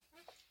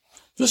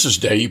This is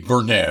Dave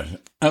Burnett,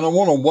 and I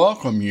want to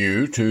welcome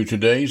you to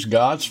today's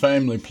God's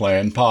Family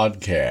Plan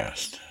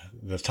podcast.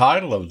 The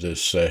title of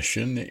this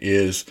session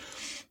is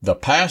The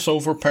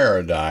Passover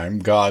Paradigm,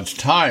 God's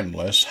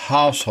Timeless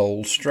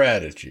Household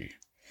Strategy.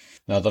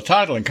 Now, the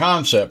title and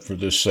concept for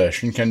this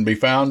session can be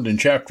found in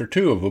Chapter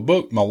 2 of a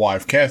book my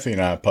wife Kathy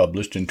and I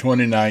published in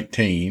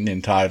 2019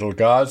 entitled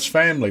God's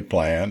Family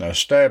Plan,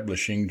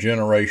 Establishing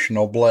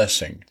Generational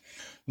Blessing.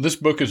 This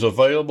book is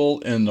available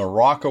in the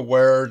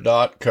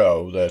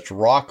rockaware.co, that's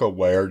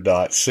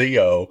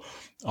rockaware.co,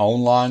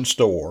 online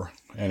store,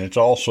 and it's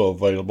also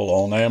available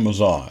on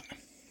Amazon.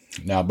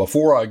 Now,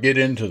 before I get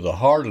into the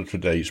heart of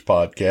today's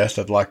podcast,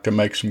 I'd like to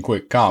make some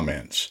quick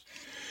comments.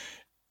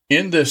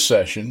 In this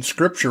session,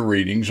 scripture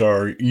readings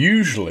are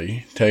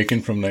usually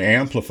taken from the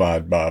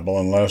Amplified Bible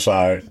unless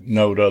I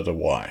note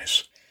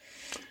otherwise.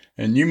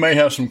 And you may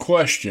have some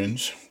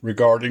questions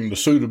regarding the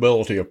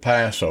suitability of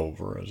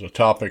Passover as a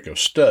topic of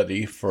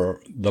study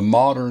for the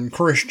modern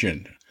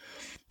Christian.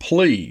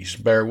 Please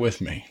bear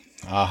with me.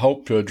 I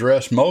hope to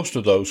address most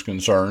of those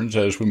concerns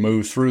as we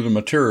move through the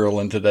material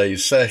in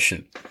today's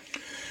session.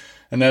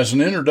 And as an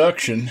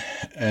introduction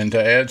and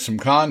to add some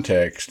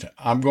context,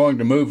 I'm going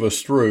to move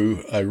us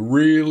through a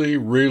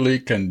really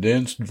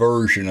condensed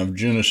version of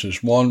Genesis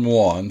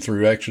 1:1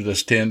 through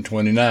Exodus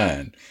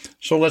 10:29.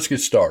 So let's get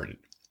started.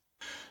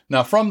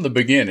 Now, from the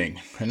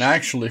beginning, and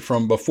actually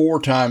from before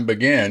time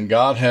began,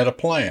 God had a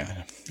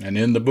plan. And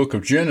in the book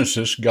of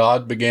Genesis,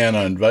 God began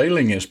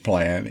unveiling his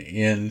plan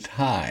in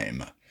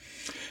time.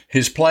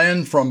 His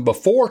plan from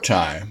before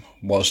time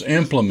was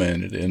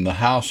implemented in the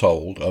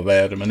household of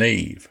Adam and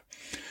Eve.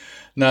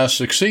 Now, as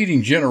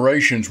succeeding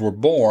generations were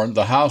born,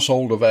 the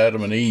household of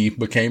Adam and Eve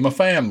became a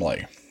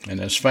family. And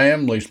as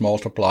families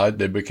multiplied,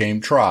 they became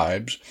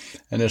tribes.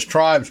 And as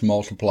tribes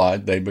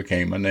multiplied, they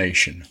became a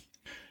nation.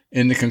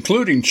 In the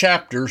concluding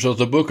chapters of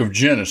the book of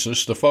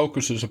Genesis, the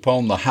focus is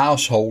upon the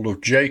household of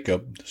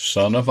Jacob,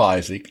 son of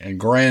Isaac, and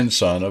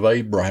grandson of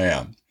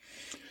Abraham.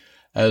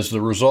 As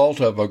the result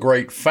of a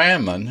great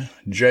famine,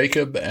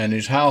 Jacob and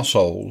his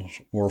household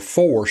were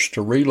forced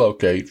to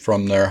relocate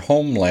from their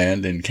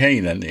homeland in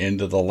Canaan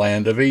into the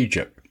land of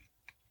Egypt.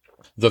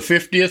 The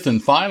 50th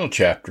and final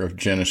chapter of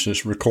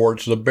Genesis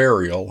records the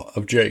burial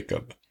of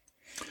Jacob.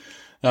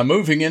 Now,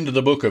 moving into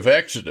the book of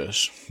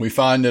Exodus, we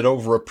find that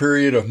over a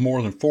period of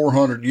more than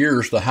 400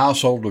 years, the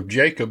household of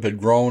Jacob had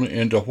grown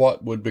into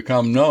what would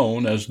become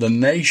known as the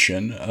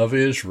nation of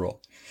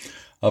Israel,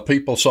 a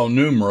people so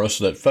numerous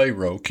that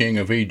Pharaoh, king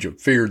of Egypt,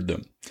 feared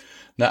them.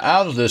 Now,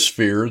 out of this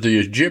fear, the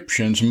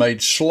Egyptians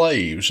made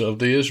slaves of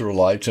the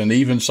Israelites and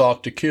even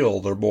sought to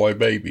kill their boy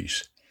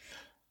babies.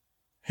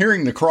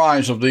 Hearing the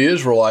cries of the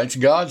Israelites,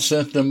 God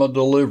sent them a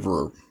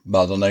deliverer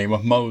by the name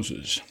of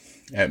Moses.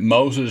 At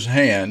Moses'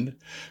 hand,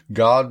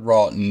 God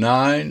wrought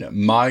 9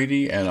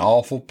 mighty and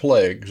awful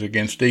plagues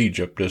against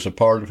Egypt as a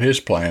part of his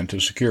plan to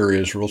secure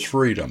Israel's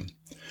freedom.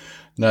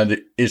 Now,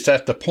 it's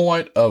at the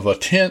point of a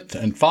 10th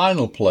and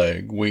final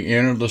plague we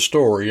enter the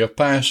story of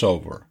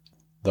Passover,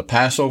 the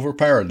Passover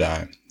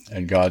paradigm,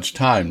 and God's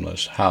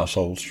timeless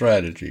household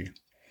strategy.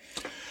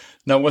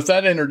 Now, with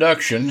that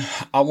introduction,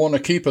 I want to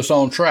keep us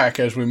on track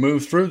as we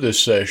move through this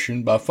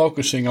session by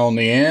focusing on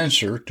the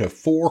answer to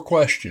 4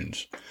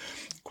 questions.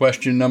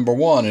 Question number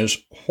 1 is,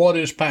 what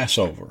is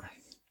Passover?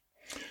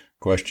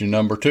 Question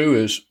number 2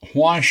 is,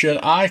 why should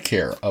I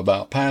care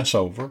about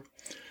Passover?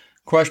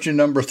 Question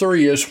number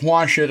 3 is,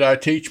 why should I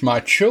teach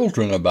my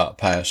children about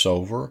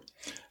Passover?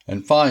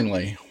 And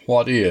finally,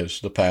 what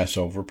is the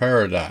Passover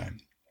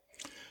paradigm?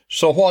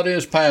 So what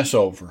is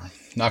Passover?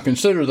 Now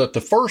consider that the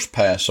first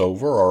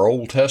Passover, or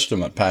Old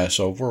Testament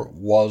Passover,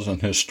 was an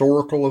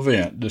historical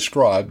event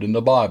described in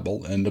the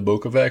Bible in the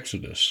book of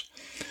Exodus.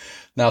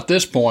 Now, at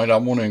this point, I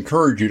want to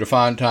encourage you to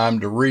find time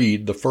to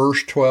read the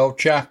first 12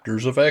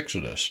 chapters of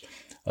Exodus,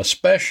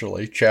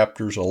 especially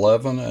chapters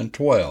 11 and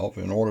 12,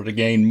 in order to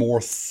gain more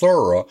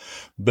thorough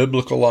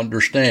biblical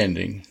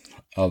understanding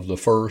of the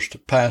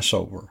first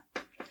Passover.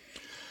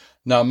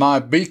 Now, my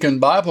Beacon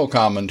Bible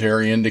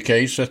commentary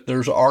indicates that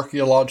there's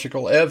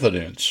archaeological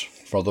evidence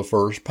for the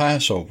first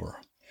Passover.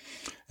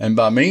 And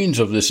by means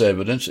of this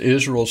evidence,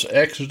 Israel's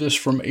exodus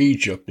from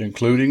Egypt,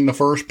 including the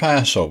first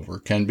Passover,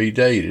 can be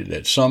dated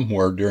at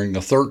somewhere during the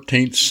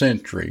 13th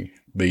century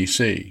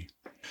BC.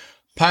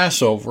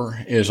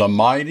 Passover is a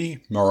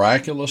mighty,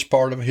 miraculous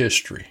part of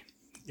history.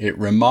 It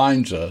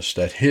reminds us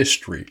that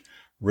history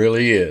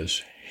really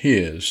is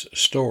his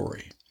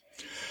story.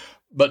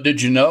 But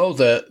did you know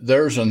that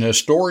there's an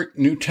historic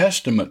New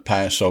Testament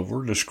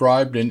Passover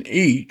described in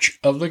each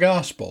of the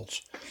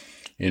Gospels?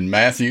 In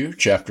Matthew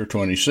chapter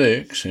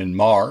 26, in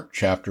Mark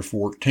chapter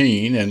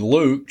 14, in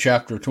Luke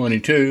chapter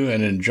 22,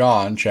 and in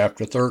John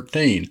chapter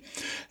 13.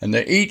 And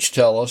they each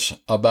tell us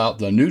about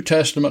the New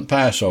Testament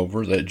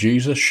Passover that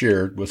Jesus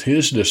shared with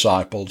his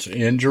disciples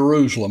in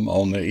Jerusalem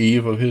on the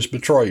eve of his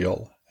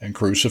betrayal and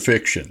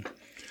crucifixion.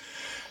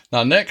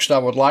 Now next, I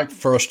would like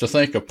for us to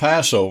think of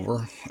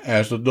Passover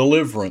as a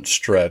deliverance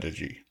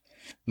strategy.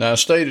 Now,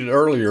 as stated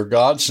earlier,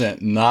 God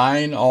sent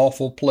 9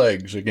 awful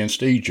plagues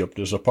against Egypt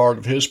as a part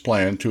of his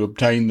plan to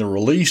obtain the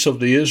release of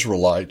the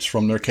Israelites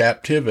from their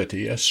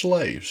captivity as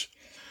slaves.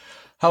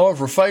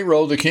 However,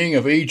 Pharaoh, the king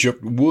of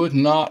Egypt, would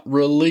not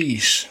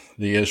release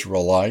the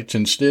Israelites.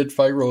 Instead,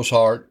 Pharaoh's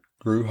heart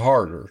grew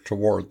harder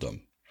toward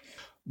them.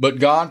 But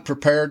God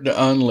prepared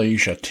to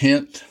unleash a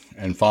 10th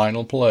and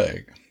final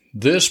plague.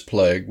 This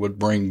plague would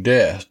bring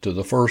death to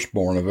the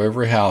firstborn of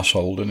every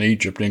household in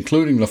Egypt,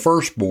 including the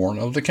firstborn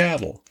of the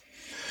cattle.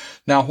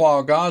 Now,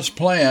 while God's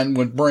plan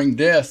would bring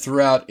death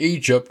throughout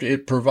Egypt,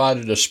 it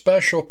provided a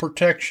special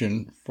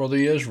protection for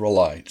the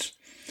Israelites.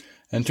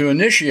 And to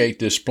initiate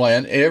this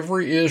plan,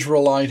 every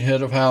Israelite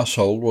head of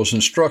household was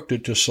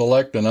instructed to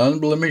select an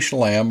unblemished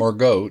lamb or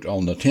goat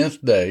on the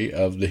 10th day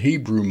of the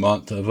Hebrew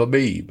month of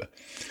Abib.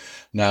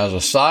 Now, as a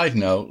side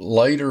note,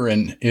 later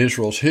in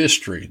Israel's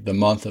history, the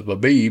month of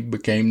Abib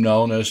became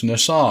known as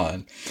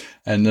Nisan,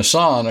 and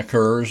Nisan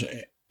occurs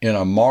in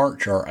a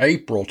March or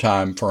April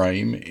time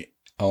frame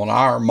on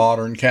our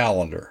modern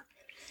calendar.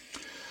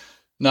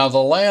 Now, the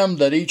lamb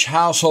that each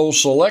household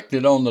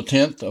selected on the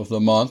 10th of the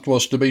month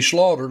was to be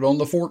slaughtered on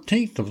the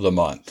 14th of the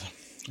month,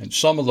 and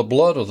some of the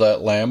blood of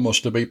that lamb was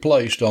to be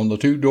placed on the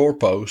 2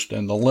 doorposts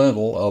and the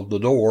lintel of the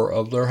door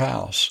of their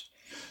house.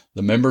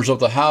 The members of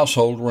the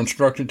household were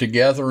instructed to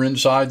gather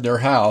inside their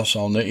house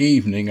on the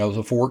evening of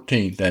the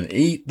 14th and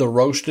eat the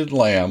roasted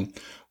lamb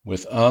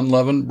with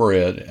unleavened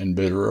bread and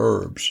bitter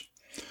herbs.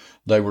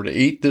 They were to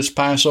eat this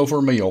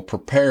Passover meal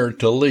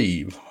prepared to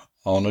leave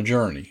on a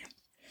journey.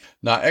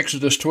 Now,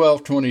 Exodus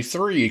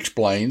 12:23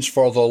 explains,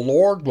 "For the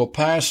Lord will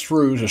pass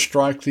through to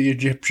strike the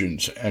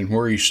Egyptians, and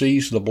where he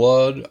sees the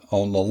blood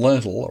on the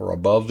lintel or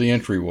above the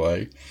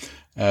entryway,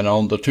 and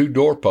on the 2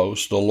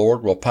 doorposts, the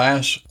Lord will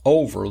pass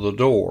over the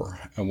door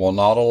and will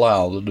not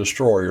allow the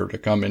destroyer to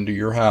come into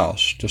your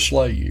house to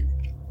slay you."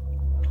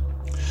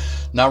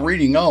 Now,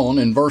 reading on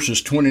in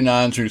verses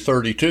 29 through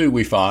 32,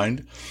 we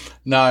find,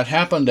 "Now it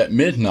happened at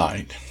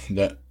midnight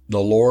that the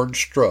Lord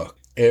struck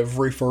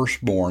every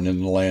firstborn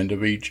in the land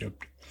of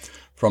Egypt,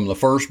 from the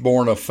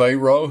firstborn of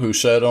Pharaoh who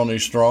sat on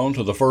his throne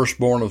to the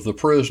firstborn of the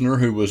prisoner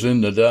who was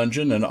in the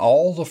dungeon, and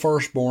all the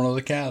firstborn of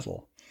the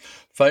cattle.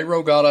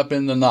 Pharaoh got up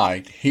in the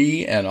night,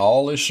 he and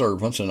all his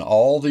servants and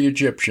all the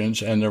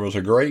Egyptians, and there was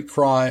a great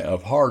cry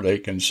of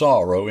heartache and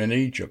sorrow in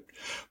Egypt,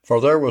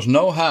 for there was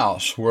no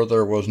house where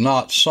there was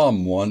not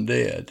someone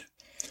dead.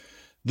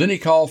 Then he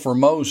called for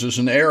Moses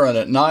and Aaron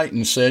at night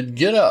and said,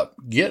 'Get up,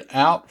 get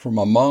out from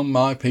among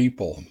my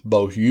people,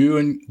 both you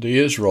and the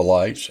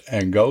Israelites,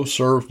 and go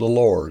serve the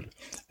Lord,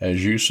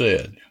 as you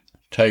said.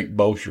 Take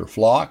both your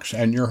flocks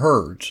and your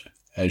herds,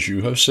 as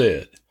you have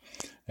said,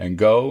 and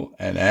go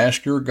and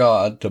ask your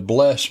God to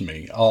bless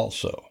me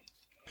also.'"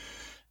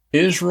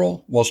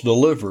 Israel was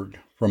delivered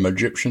from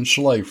Egyptian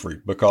slavery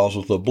because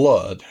of the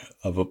blood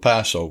of a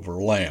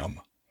Passover lamb.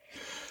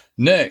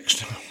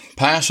 Next,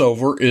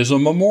 Passover is a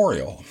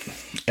memorial.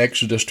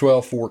 Exodus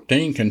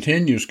 12:14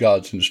 continues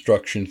God's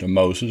instruction to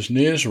Moses and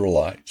the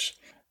Israelites.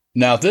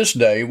 "Now this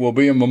day will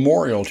be a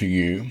memorial to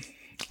you,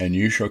 and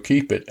you shall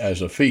keep it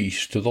as a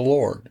feast to the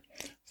Lord.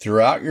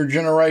 Throughout your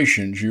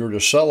generations you are to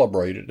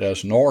celebrate it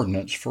as an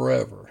ordinance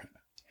forever."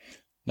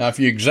 Now, if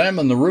you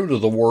examine the root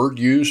of the word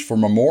used for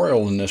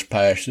memorial in this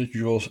passage,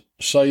 you will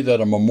say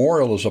that a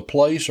memorial is a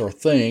place or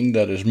thing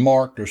that is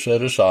marked or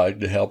set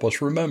aside to help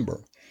us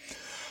remember.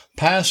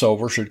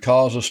 Passover should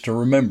cause us to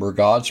remember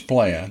God's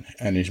plan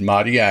and his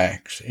mighty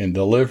acts in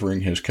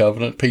delivering his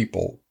covenant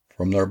people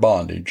from their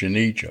bondage in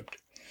Egypt.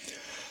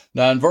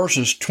 Now, in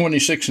verses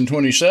 26 and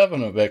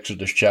 27 of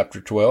Exodus chapter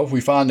 12,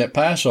 we find that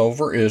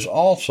Passover is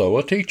also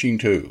a teaching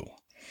tool.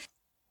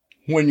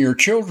 "When your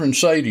children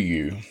say to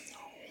you,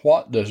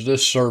 'What does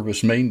this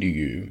service mean to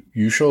you?'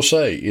 you shall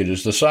say, 'It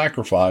is the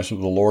sacrifice of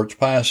the Lord's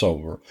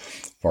Passover,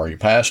 for he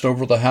passed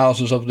over the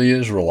houses of the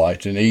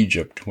Israelites in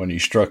Egypt when he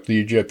struck the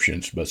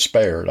Egyptians, but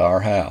spared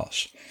our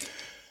house.'"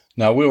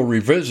 Now, we'll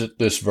revisit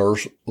this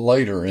verse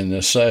later in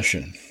this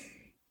session.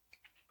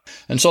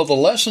 And so the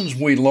lessons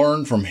we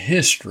learn from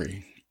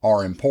history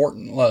are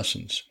important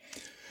lessons.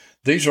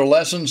 These are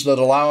lessons that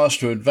allow us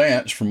to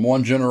advance from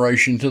one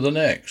generation to the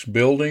next,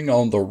 building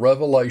on the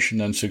revelation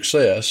and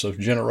success of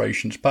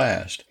generations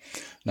past.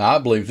 Now, I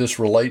believe this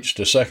relates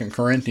to 2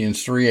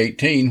 Corinthians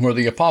 3:18, where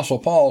the Apostle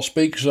Paul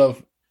speaks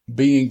of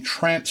being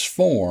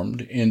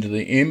transformed into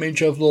the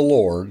image of the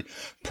Lord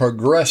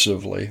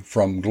progressively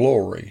from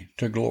glory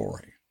to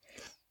glory.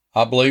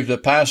 I believe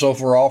that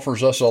Passover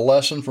offers us a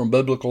lesson from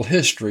biblical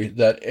history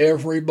that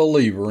every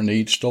believer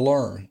needs to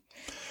learn.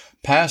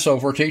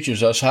 Passover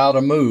teaches us how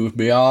to move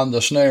beyond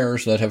the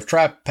snares that have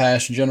trapped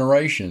past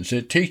generations.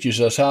 It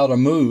teaches us how to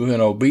move in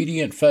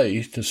obedient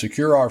faith to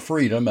secure our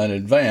freedom and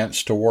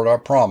advance toward our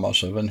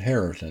promise of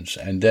inheritance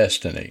and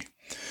destiny.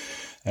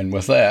 And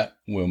with that,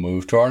 we'll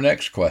move to our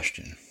next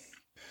question.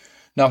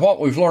 Now, what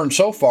we've learned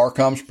so far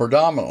comes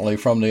predominantly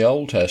from the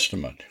Old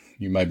Testament.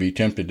 You may be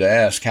tempted to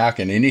ask, how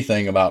can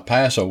anything about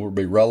Passover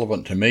be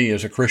relevant to me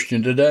as a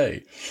Christian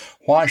today?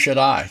 Why should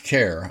I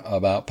care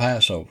about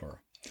Passover?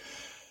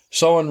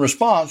 So in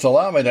response,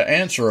 allow me to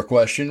answer a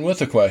question with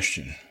a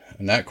question.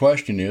 And that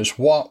question is,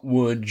 what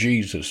would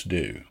Jesus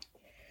do?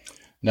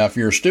 Now, if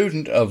you're a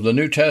student of the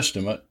New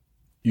Testament,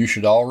 you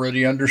should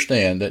already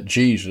understand that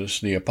Jesus,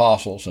 the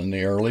apostles, and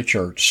the early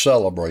church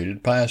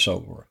celebrated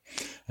Passover.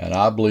 And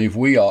I believe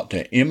we ought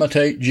to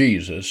imitate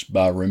Jesus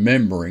by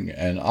remembering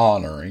and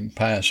honoring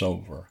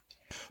Passover.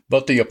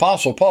 But the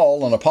Apostle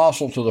Paul, an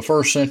apostle to the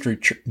first century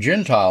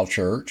Gentile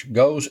church,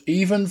 goes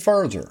even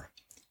further.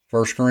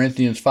 1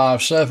 Corinthians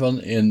 5:7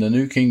 in the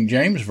New King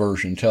James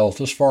Version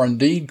tells us, "For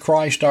indeed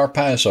Christ our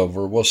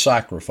Passover was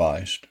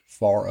sacrificed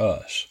for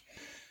us."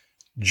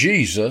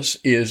 Jesus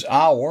is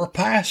our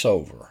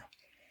Passover.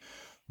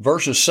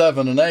 Verses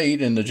 7 and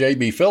 8 in the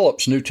J.B.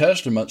 Phillips New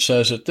Testament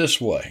says it this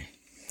way: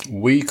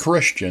 "We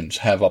Christians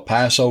have a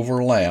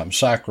Passover lamb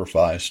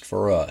sacrificed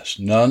for us,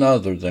 none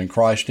other than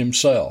Christ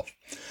himself.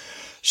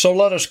 So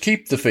let us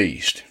keep the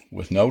feast,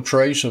 with no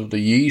trace of the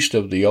yeast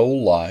of the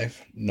old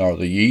life, nor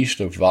the yeast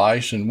of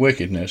vice and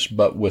wickedness,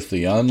 but with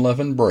the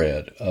unleavened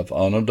bread of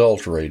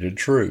unadulterated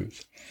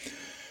truth."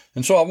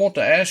 And so I want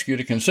to ask you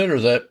to consider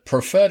that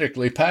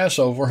prophetically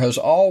Passover has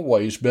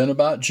always been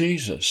about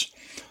Jesus.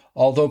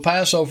 Although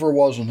Passover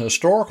was an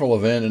historical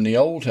event in the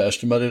Old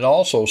Testament, it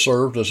also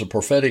served as a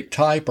prophetic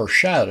type or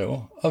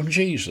shadow of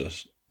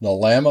Jesus, the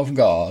Lamb of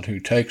God who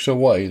takes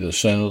away the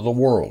sin of the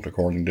world,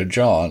 according to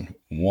John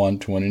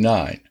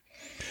 1:29.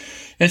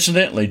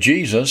 Incidentally,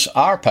 Jesus,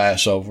 our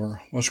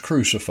Passover, was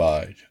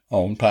crucified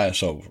on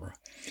Passover.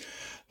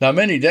 Now,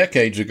 many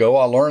decades ago,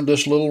 I learned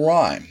this little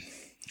rhyme: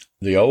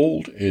 "The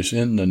old is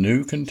in the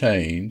new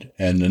contained,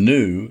 and the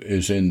new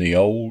is in the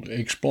old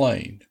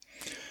explained."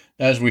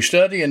 As we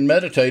study and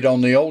meditate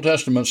on the Old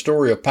Testament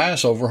story of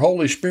Passover,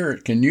 Holy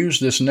Spirit can use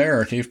this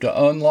narrative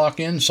to unlock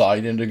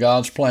insight into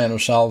God's plan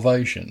of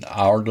salvation,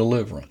 our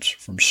deliverance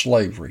from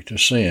slavery to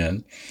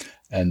sin,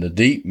 and the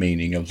deep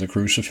meaning of the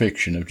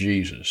crucifixion of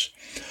Jesus.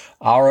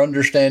 Our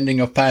understanding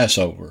of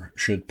Passover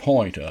should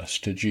point us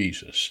to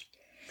Jesus.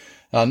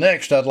 Now,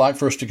 next, I'd like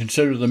for us to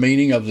consider the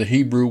meaning of the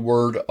Hebrew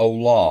word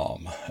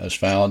olam, as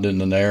found in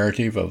the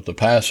narrative of the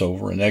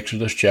Passover in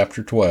Exodus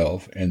chapter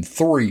 12 in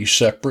 3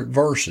 separate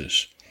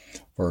verses.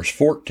 Verse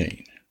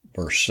 14,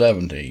 verse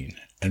 17,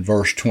 and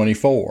verse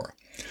 24.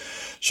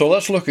 So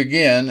let's look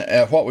again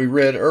at what we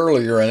read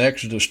earlier in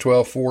Exodus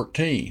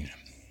 12:14.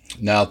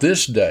 "Now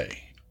this day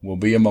will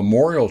be a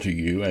memorial to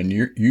you, and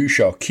you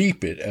shall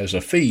keep it as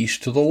a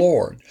feast to the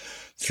Lord.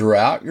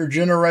 Throughout your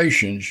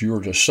generations you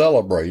are to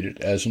celebrate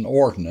it as an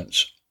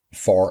ordinance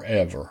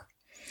forever."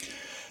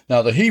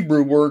 Now the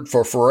Hebrew word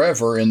for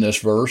forever in this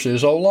verse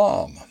is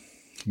olam,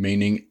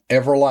 meaning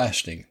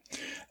everlasting.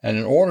 And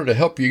in order to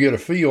help you get a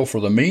feel for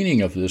the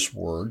meaning of this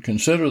word,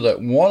 consider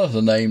that one of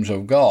the names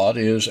of God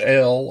is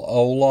El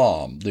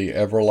Olam, the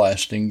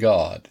everlasting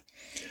God.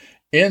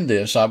 In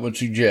this, I would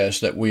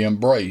suggest that we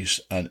embrace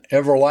an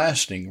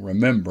everlasting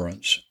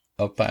remembrance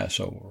of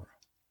Passover.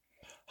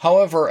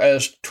 However,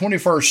 as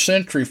 21st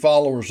century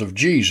followers of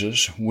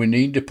Jesus, we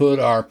need to put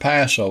our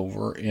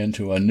Passover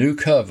into a new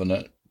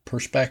covenant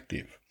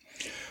perspective.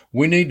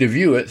 We need to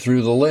view it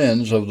through the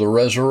lens of the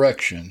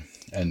resurrection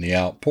and the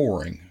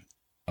outpouring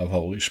of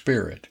Holy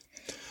Spirit.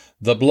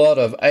 The blood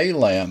of a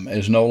lamb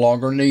is no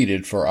longer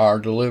needed for our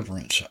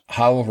deliverance.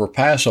 However,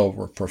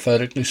 Passover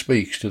prophetically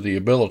speaks to the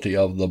ability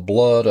of the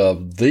blood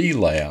of the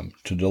Lamb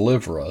to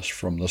deliver us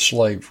from the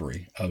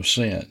slavery of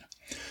sin.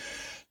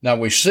 Now,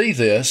 we see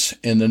this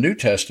in the New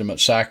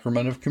Testament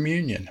sacrament of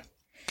communion.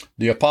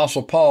 The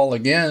Apostle Paul,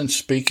 again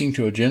speaking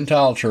to a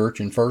Gentile church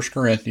in 1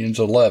 Corinthians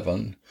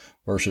 11,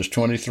 verses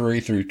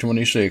 23 through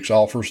 26,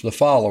 offers the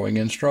following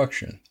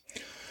instruction.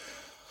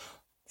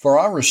 "For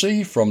I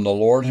received from the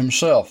Lord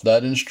himself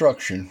that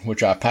instruction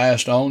which I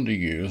passed on to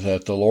you,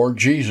 that the Lord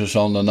Jesus,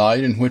 on the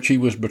night in which he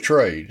was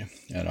betrayed,"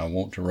 and I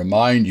want to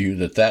remind you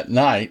that that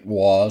night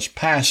was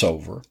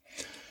Passover,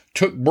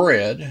 "took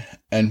bread,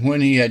 and when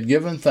he had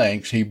given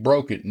thanks, he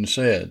broke it and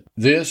said,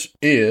 'This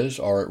is,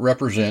 or it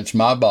represents,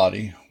 my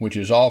body, which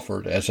is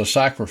offered as a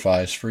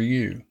sacrifice for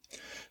you.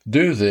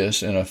 Do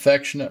this in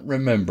affectionate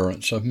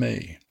remembrance of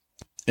me.'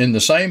 In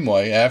the same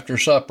way, after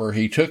supper,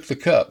 he took the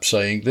cup,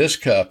 saying, 'This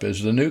cup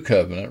is the new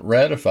covenant,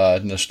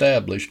 ratified and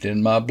established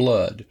in my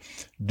blood.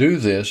 Do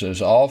this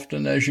as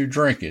often as you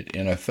drink it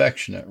in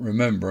affectionate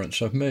remembrance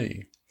of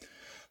me.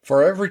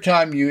 For every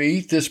time you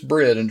eat this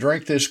bread and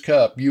drink this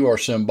cup, you are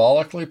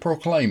symbolically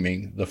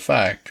proclaiming the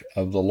fact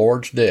of the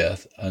Lord's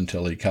death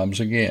until he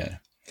comes again.'"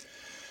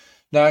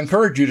 Now, I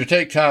encourage you to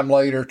take time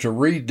later to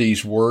read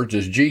these words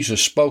as Jesus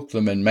spoke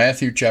them in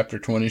Matthew chapter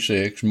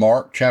 26,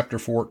 Mark chapter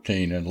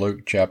 14, and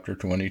Luke chapter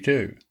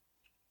 22.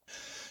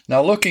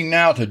 Now, looking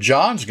now to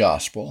John's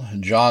Gospel,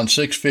 John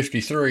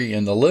 6:53,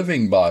 in the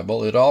Living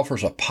Bible, it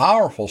offers a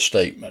powerful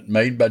statement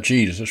made by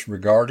Jesus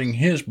regarding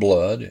his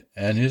blood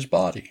and his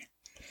body.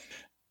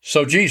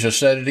 So Jesus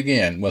said it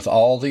again, "With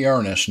all the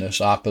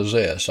earnestness I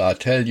possess, I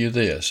tell you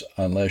this,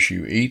 unless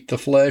you eat the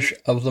flesh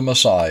of the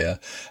Messiah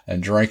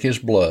and drink his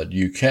blood,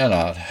 you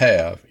cannot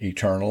have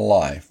eternal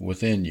life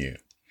within you."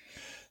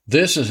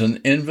 This is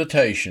an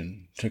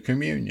invitation to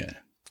communion.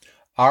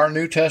 Our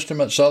New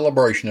Testament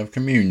celebration of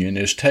communion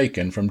is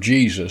taken from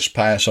Jesus'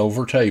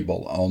 Passover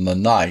table on the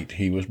night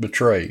he was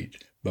betrayed,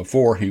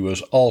 before he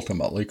was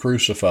ultimately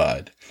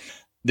crucified.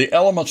 The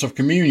elements of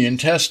communion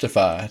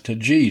testify to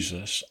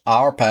Jesus,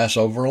 our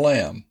Passover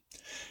lamb.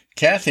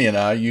 Kathy and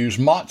I use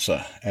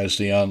matzah as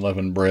the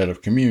unleavened bread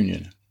of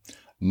communion.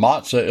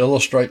 Matzah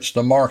illustrates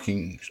the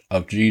markings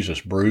of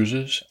Jesus'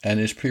 bruises and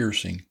his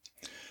piercing.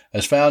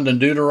 As found in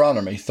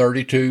Deuteronomy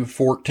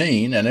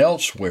 32:14 and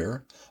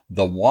elsewhere,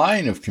 the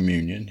wine of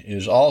communion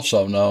is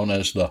also known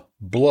as the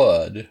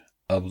blood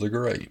of the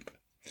grape.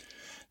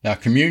 Now,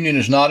 communion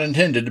is not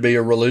intended to be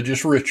a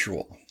religious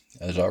ritual.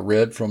 As I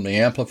read from the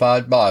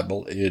Amplified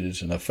Bible, it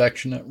is an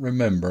affectionate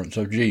remembrance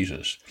of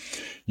Jesus.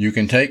 You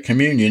can take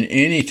communion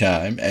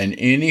anytime and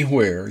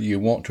anywhere you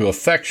want to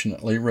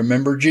affectionately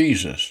remember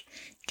Jesus.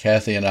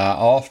 Kathy and I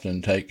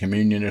often take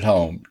communion at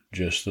home,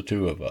 just the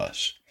two of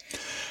us.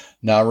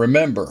 Now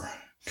remember,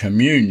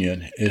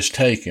 communion is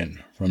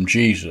taken from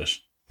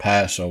Jesus'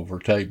 Passover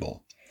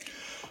table.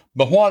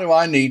 But why do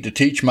I need to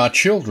teach my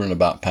children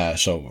about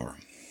Passover?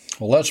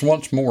 Well, let's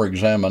once more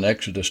examine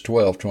Exodus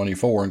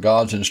 12:24 and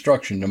God's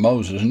instruction to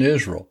Moses and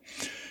Israel.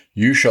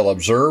 You shall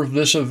observe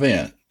this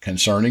event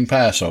concerning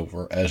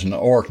Passover as an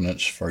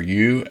ordinance for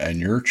you and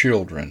your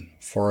children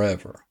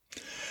forever.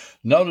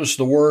 Notice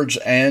the words,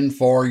 and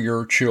for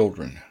your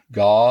children.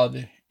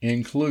 God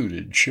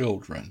included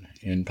children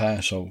in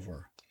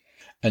Passover.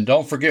 And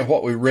don't forget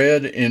what we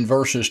read in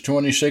verses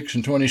 26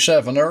 and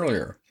 27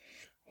 earlier.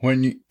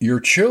 When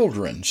your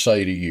children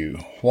say to you,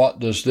 what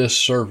does this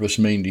service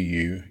mean to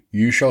you?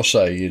 You shall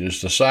say, it is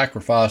the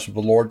sacrifice of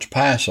the Lord's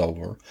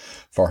Passover,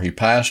 for he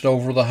passed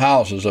over the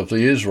houses of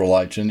the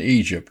Israelites in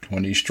Egypt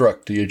when he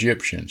struck the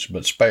Egyptians,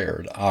 but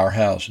spared our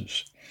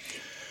houses.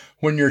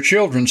 When your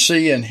children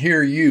see and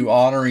hear you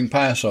honoring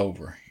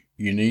Passover,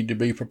 you need to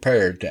be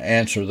prepared to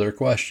answer their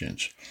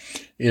questions.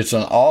 It's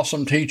an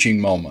awesome teaching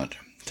moment.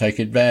 Take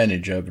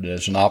advantage of it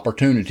as an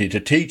opportunity to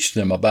teach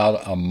them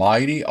about a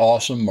mighty,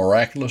 awesome,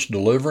 miraculous,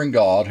 delivering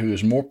God who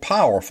is more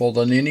powerful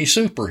than any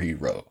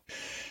superhero.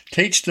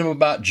 Teach them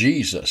about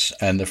Jesus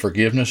and the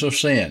forgiveness of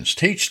sins.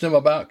 Teach them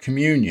about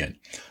communion.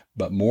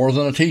 But more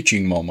than a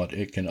teaching moment,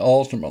 it can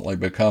ultimately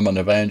become an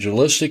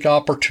evangelistic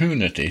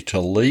opportunity to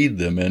lead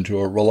them into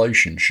a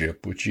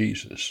relationship with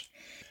Jesus.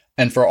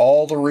 And for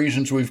all the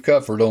reasons we've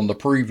covered on the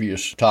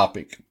previous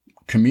topic,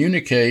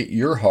 communicate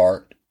your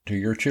heart to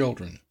your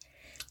children.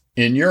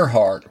 In your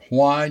heart,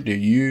 why do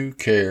you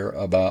care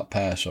about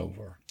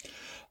Passover?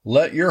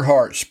 Let your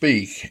heart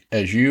speak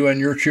as you and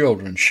your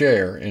children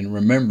share in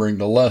remembering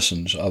the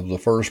lessons of the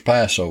first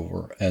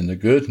Passover and the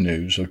good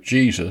news of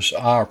Jesus,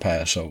 our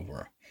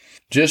Passover.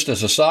 Just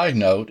as a side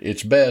note,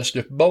 it's best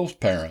if both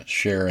parents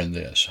share in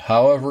this.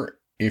 However,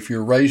 if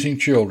you're raising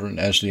children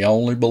as the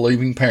only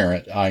believing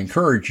parent, I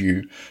encourage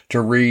you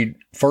to read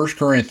 1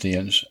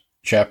 Corinthians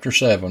chapter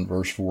 7,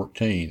 verse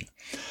 14.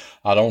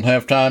 I don't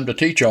have time to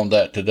teach on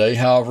that today.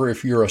 However,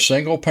 if you're a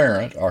single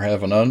parent or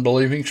have an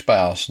unbelieving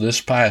spouse,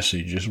 this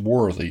passage is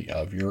worthy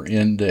of your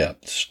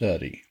in-depth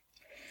study.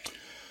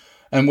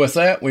 And with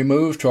that, we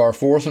move to our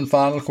fourth and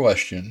final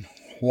question.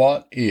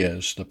 What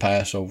is the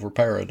Passover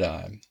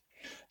paradigm?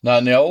 Now,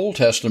 in the Old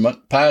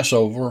Testament,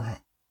 Passover,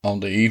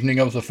 on the evening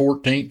of the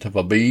 14th of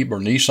Abib or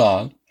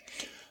Nisan,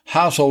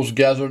 households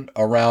gathered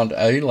around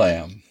a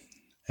lamb,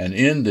 and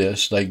in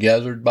this they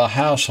gathered by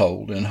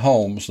household in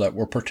homes that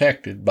were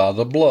protected by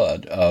the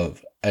blood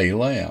of a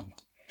lamb.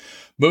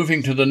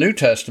 Moving to the New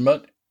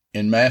Testament,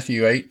 in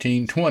Matthew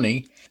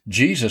 18:20,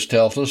 Jesus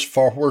tells us,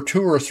 for where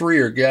 2 or 3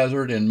 are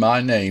gathered in my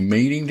name,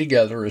 meeting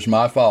together as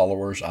my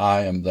followers,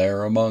 I am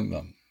there among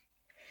them.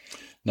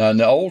 Now, in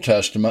the Old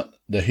Testament,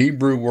 the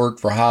Hebrew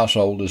word for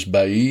household is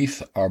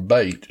beith or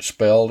beit,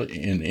 spelled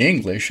in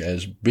English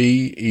as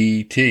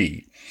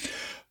B-E-T.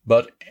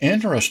 But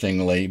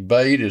interestingly,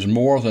 beit is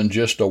more than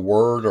just a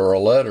word or a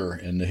letter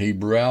in the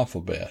Hebrew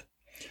alphabet.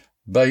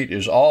 Beit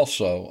is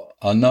also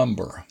a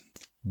number.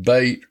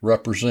 Beit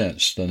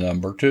represents the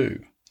number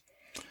 2.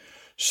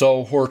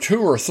 So where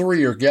 2 or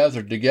 3 are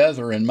gathered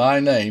together in my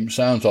name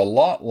sounds a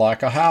lot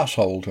like a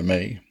household to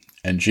me.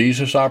 And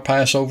Jesus, our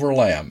Passover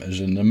lamb, is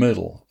in the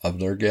middle of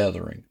their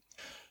gathering.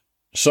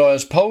 So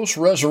as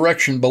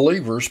post-resurrection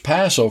believers,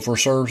 Passover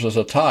serves as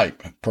a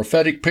type,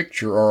 prophetic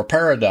picture, or a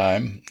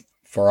paradigm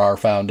for our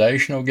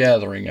foundational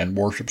gathering and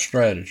worship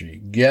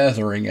strategy,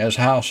 gathering as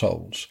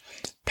households,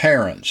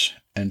 parents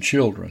and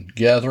children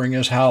gathering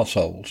as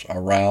households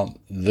around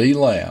the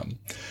Lamb,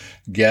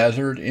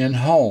 gathered in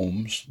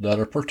homes that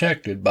are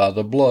protected by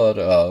the blood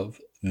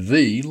of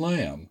the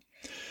Lamb.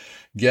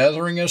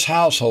 Gathering as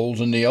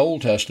households in the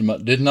Old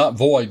Testament did not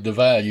void the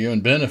value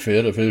and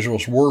benefit of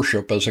Israel's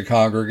worship as a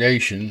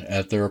congregation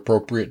at their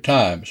appropriate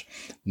times,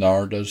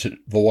 nor does it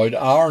void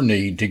our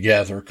need to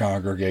gather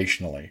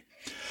congregationally.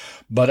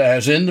 But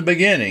as in the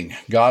beginning,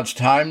 God's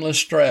timeless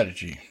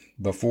strategy,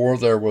 before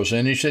there was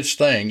any such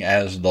thing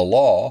as the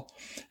law,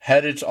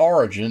 had its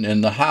origin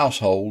in the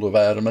household of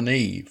Adam and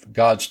Eve.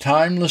 God's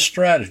timeless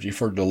strategy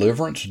for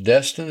deliverance,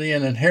 destiny,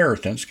 and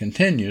inheritance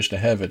continues to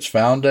have its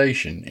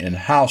foundation in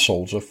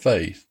households of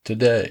faith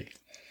today.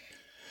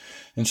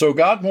 And so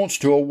God wants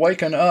to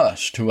awaken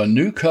us to a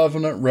new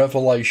covenant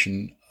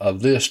revelation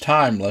of this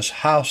timeless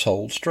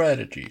household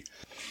strategy.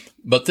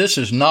 But this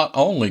is not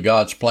only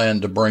God's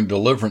plan to bring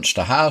deliverance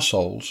to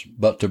households,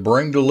 but to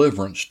bring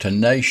deliverance to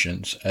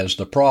nations as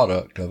the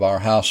product of our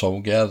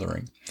household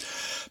gathering.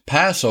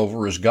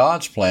 Passover is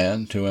God's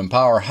plan to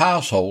empower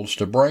households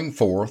to bring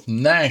forth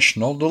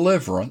national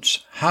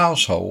deliverance,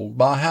 household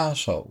by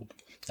household.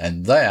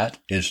 And that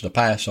is the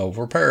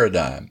Passover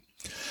paradigm.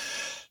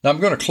 Now I'm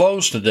going to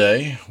close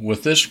today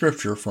with this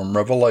scripture from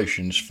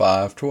Revelations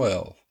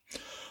 5:12.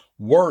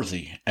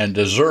 Worthy and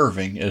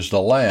deserving is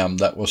the Lamb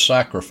that was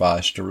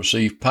sacrificed to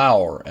receive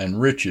power and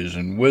riches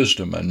and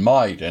wisdom and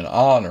might and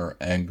honor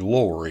and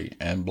glory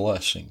and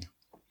blessing.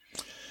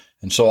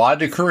 And so I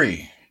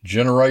decree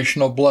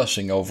generational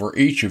blessing over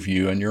each of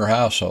you and your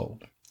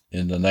household,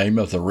 in the name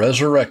of the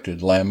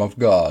resurrected Lamb of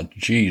God,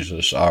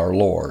 Jesus our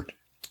Lord.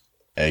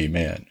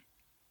 Amen.